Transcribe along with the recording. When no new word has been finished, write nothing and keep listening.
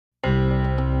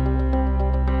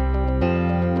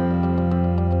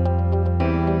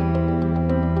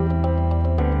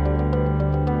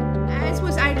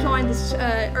this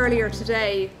earlier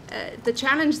today, the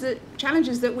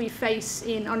challenges that we face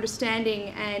in understanding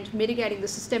and mitigating the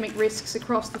systemic risks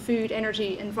across the food,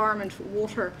 energy, environment,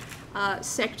 water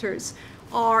sectors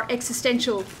are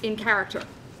existential in character.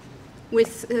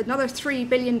 With another 3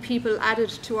 billion people added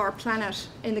to our planet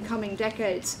in the coming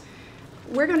decades,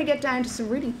 we're going to get down to some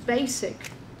really basic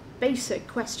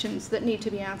questions that need to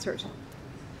be answered.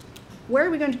 Where are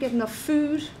we going to get enough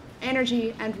food,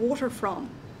 energy, and water from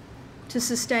to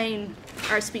sustain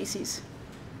our species?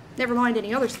 Never mind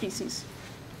any other species,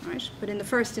 right? But in the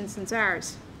first instance,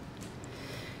 ours.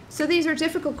 So these are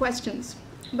difficult questions.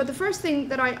 But the first thing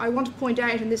that I want to point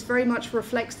out, and this very much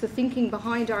reflects the thinking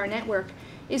behind our network,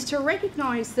 is to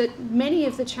recognize that many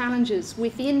of the challenges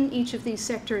within each of these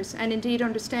sectors, and indeed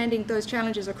understanding those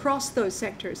challenges across those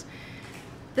sectors,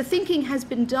 the thinking has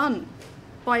been done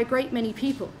by a great many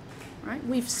people, right?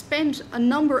 We've spent a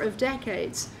number of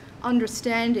decades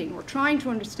understanding, or trying to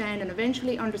understand, and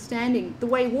eventually understanding the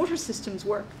way water systems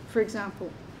work, for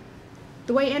example,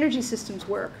 the way energy systems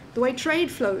work, the way trade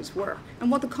flows work,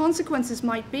 and what the consequences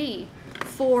might be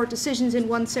for decisions in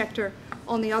one sector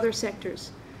on the other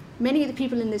sectors. Many of the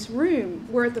people in this room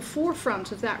were at the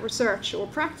forefront of that research or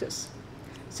practice.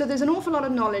 So there's an awful lot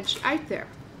of knowledge out there.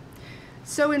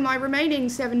 So in my remaining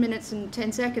 7 minutes and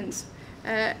 10 seconds,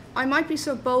 I might be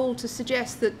so bold to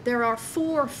suggest that there are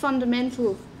 4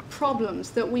 fundamental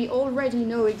problems that we already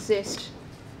know exist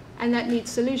and that need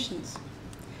solutions.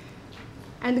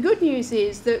 And the good news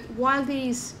is that while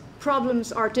these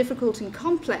problems are difficult and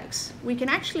complex, we can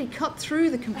actually cut through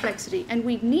the complexity, and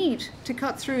we need to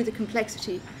cut through the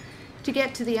complexity to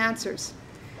get to the answers.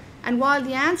 And while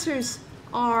the answers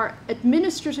are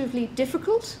administratively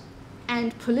difficult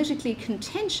and politically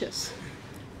contentious,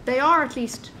 they are at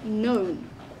least known.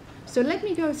 So let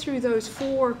me go through those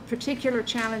 4 particular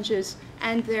challenges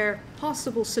and their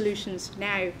possible solutions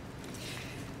now.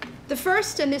 The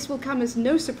first, and this will come as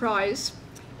no surprise,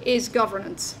 is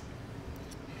governance.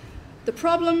 The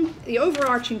problem, the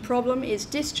overarching problem, is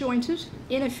disjointed,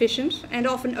 inefficient, and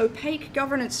often opaque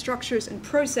governance structures and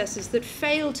processes that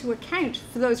fail to account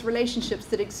for those relationships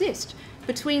that exist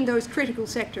between those critical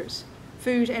sectors: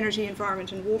 food, energy,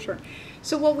 environment, and water.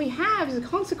 So what we have as a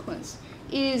consequence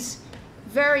is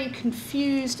very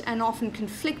confused and often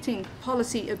conflicting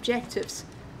policy objectives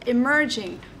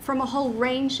emerging from a whole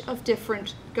range of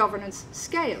different governance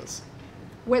scales,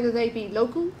 whether they be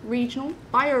local, regional,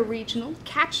 bioregional,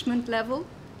 catchment level,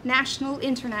 national,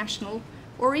 international,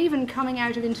 or even coming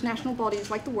out of international bodies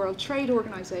like the World Trade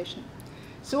Organization.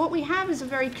 So what we have is a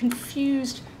very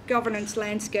confused governance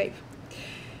landscape.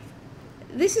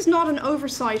 This is not an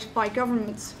oversight by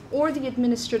governments or the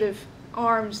administrative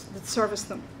arms that service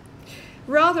them.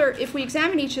 Rather, if we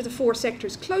examine each of the 4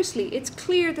 sectors closely, it's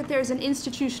clear that there's an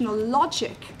institutional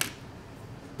logic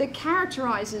that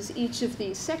characterizes each of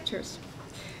these sectors.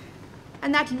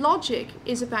 And that logic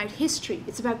is about history,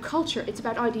 it's about culture, it's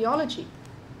about ideology,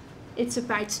 it's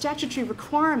about statutory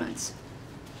requirements,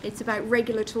 it's about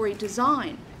regulatory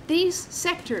design. These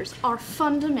sectors are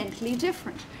fundamentally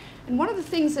different. And one of the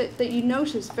things that you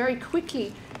notice very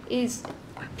quickly is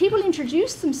people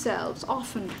introduce themselves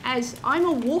often as, I'm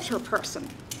a water person,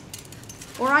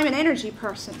 or I'm an energy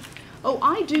person. Oh,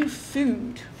 I do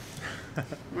food,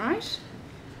 right?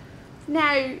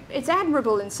 Now, it's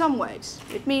admirable in some ways.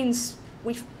 It means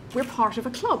we're part of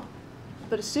a club.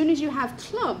 But as soon as you have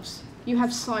clubs, you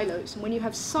have silos. And when you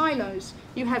have silos,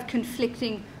 you have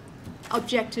conflicting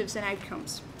objectives and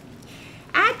outcomes.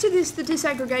 Add to this the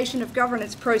disaggregation of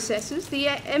governance processes, the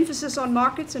emphasis on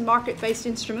markets and market-based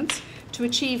instruments to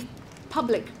achieve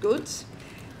public goods,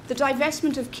 the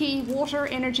divestment of key water,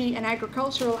 energy, and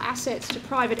agricultural assets to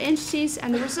private entities,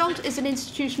 and the result is an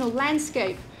institutional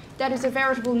landscape that is a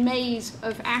veritable maze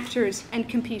of actors and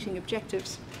competing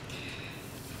objectives.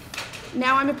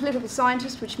 Now, I'm a political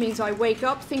scientist, which means I wake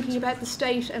up thinking about the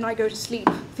state and I go to sleep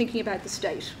thinking about the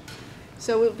state.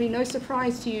 So it will be no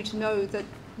surprise to you to know that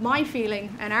my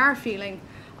feeling and our feeling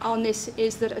on this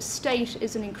is that a state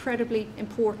is an incredibly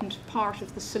important part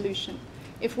of the solution.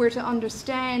 If we're to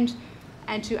understand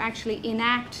and to actually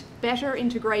enact better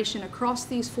integration across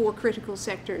these 4 critical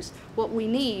sectors, what we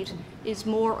need is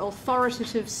more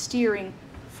authoritative steering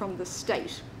from the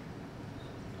state.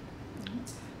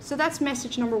 So that's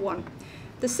message number 1.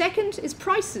 The second is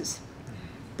prices.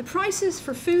 The prices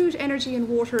for food, energy, and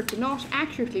water do not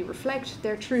accurately reflect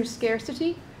their true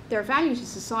scarcity, their value to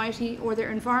society, or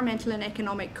their environmental and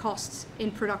economic costs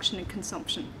in production and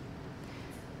consumption.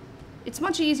 It's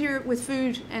much easier with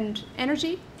food and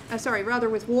energy,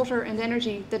 with water and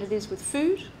energy than it is with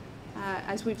food.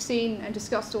 As we've seen and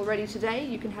discussed already today,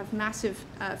 you can have massive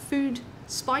food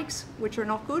spikes, which are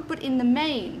not good, but in the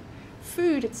main,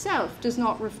 food itself does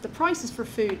not, the prices for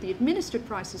food, the administered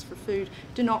prices for food,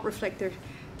 do not reflect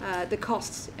the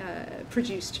costs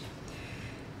produced.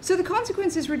 So the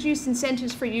consequence is reduced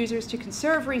incentives for users to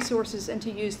conserve resources and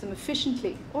to use them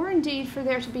efficiently, or indeed for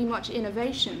there to be much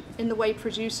innovation in the way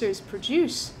producers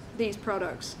produce these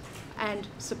products and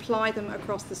supply them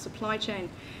across the supply chain.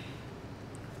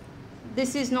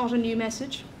 This is not a new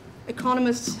message.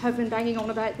 Economists have been banging on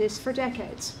about this for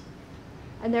decades.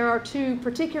 And there are two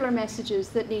particular messages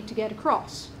that need to get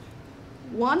across.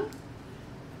 One,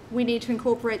 we need to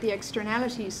incorporate the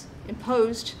externalities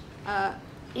imposed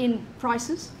in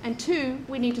prices. And two,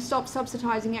 we need to stop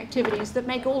subsidizing activities that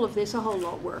make all of this a whole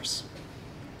lot worse.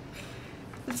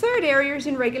 The third area is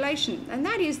in regulation, and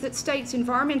that is that states'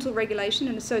 environmental regulation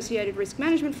and associated risk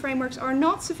management frameworks are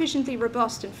not sufficiently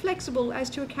robust and flexible as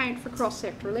to account for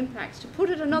cross-sectoral impacts. To put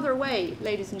it another way,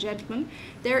 ladies and gentlemen,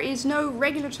 there is no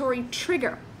regulatory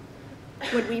trigger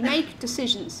when we make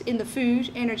decisions in the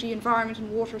food, energy, environment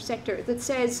and water sector that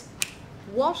says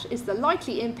what is the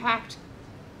likely impact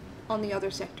on the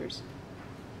other sectors.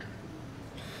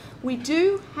 We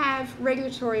do have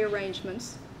regulatory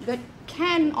arrangements that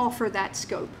can offer that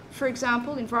scope. For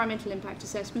example, environmental impact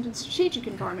assessment and strategic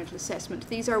environmental assessment.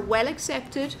 These are well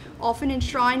accepted, often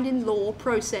enshrined in law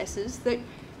processes that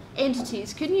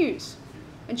entities can use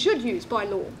and should use by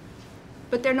law,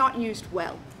 but they're not used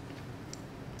well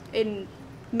in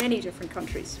many different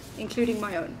countries, including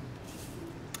my own.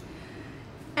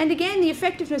 And again, the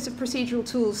effectiveness of procedural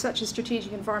tools such as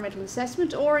strategic environmental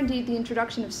assessment, or indeed the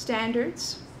introduction of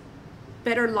standards,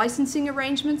 better licensing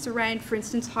arrangements around, for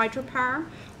instance, hydropower,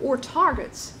 or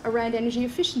targets around energy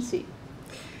efficiency.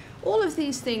 All of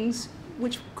these things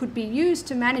which could be used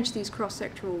to manage these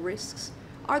cross-sectoral risks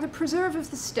are the preserve of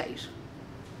the state.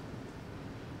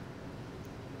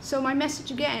 So my message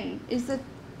again is that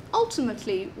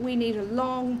ultimately we need a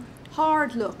long,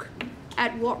 hard look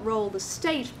at what role the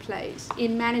state plays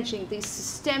in managing these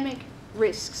systemic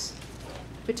risks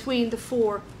between the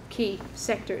four key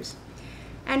sectors.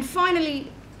 And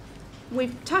finally,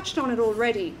 we've touched on it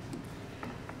already.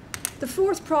 The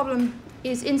fourth problem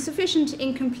is insufficient,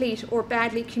 incomplete, or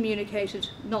badly communicated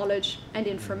knowledge and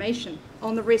information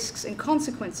on the risks and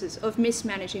consequences of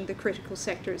mismanaging the critical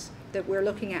sectors that we're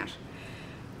looking at.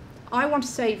 I want to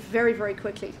say very, very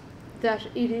quickly that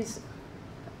it is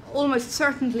almost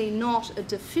certainly not a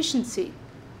deficiency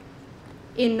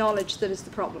in knowledge that is the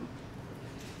problem.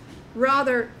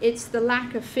 Rather, it's the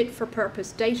lack of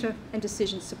fit-for-purpose data and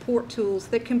decision support tools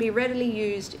that can be readily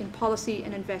used in policy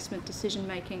and investment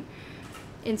decision-making.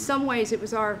 In some ways, it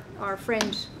was our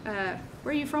friend, where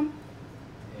are you from?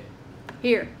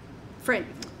 Here. Friend.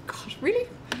 God, really?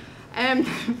 I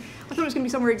thought it was going to be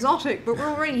somewhere exotic, but we're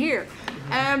already here.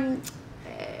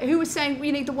 Who was saying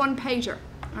we need the one-pager,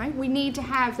 right? We need to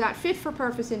have that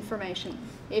fit-for-purpose information.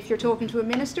 If you're talking to a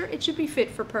minister, it should be fit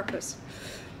for purpose.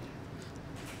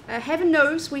 Heaven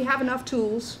knows we have enough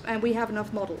tools and we have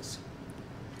enough models.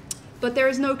 But there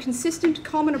is no consistent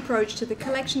common approach to the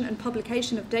collection and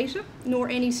publication of data, nor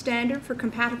any standard for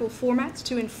compatible formats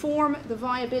to inform the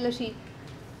viability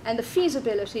and the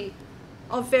feasibility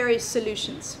of various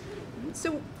solutions.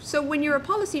 So when you're a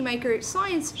policymaker,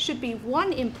 science should be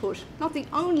one input, not the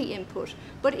only input.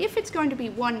 But if it's going to be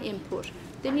one input,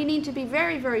 then you need to be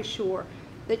very, very sure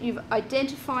that you've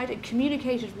identified and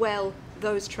communicated well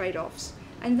those trade-offs.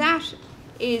 And that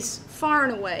is far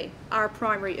and away our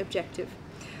primary objective.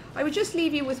 I would just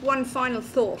leave you with one final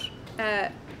thought.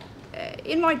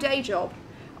 In my day job,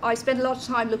 I spend a lot of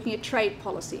time looking at trade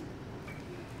policy.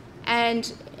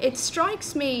 And it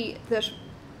strikes me that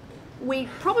we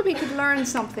probably could learn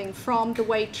something from the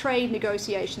way trade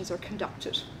negotiations are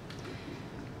conducted.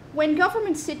 When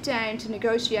governments sit down to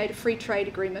negotiate a free trade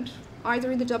agreement,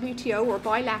 either in the WTO or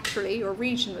bilaterally or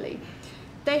regionally,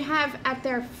 they have at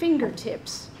their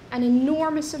fingertips an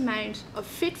enormous amount of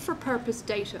fit-for-purpose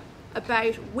data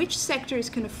about which sectors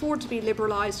can afford to be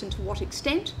liberalised and to what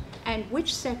extent, and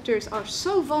which sectors are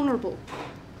so vulnerable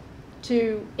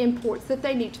to imports that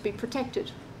they need to be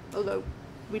protected, although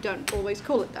we don't always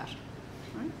call it that.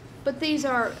 Right? But these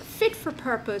are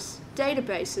fit-for-purpose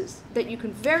databases that you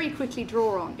can very quickly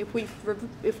draw on.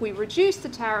 If we reduce the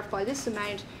tariff by this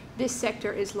amount, this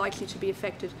sector is likely to be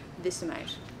affected this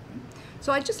amount.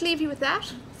 So I just leave you with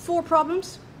that. 4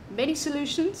 problems, many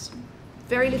solutions,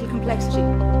 very little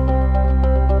complexity.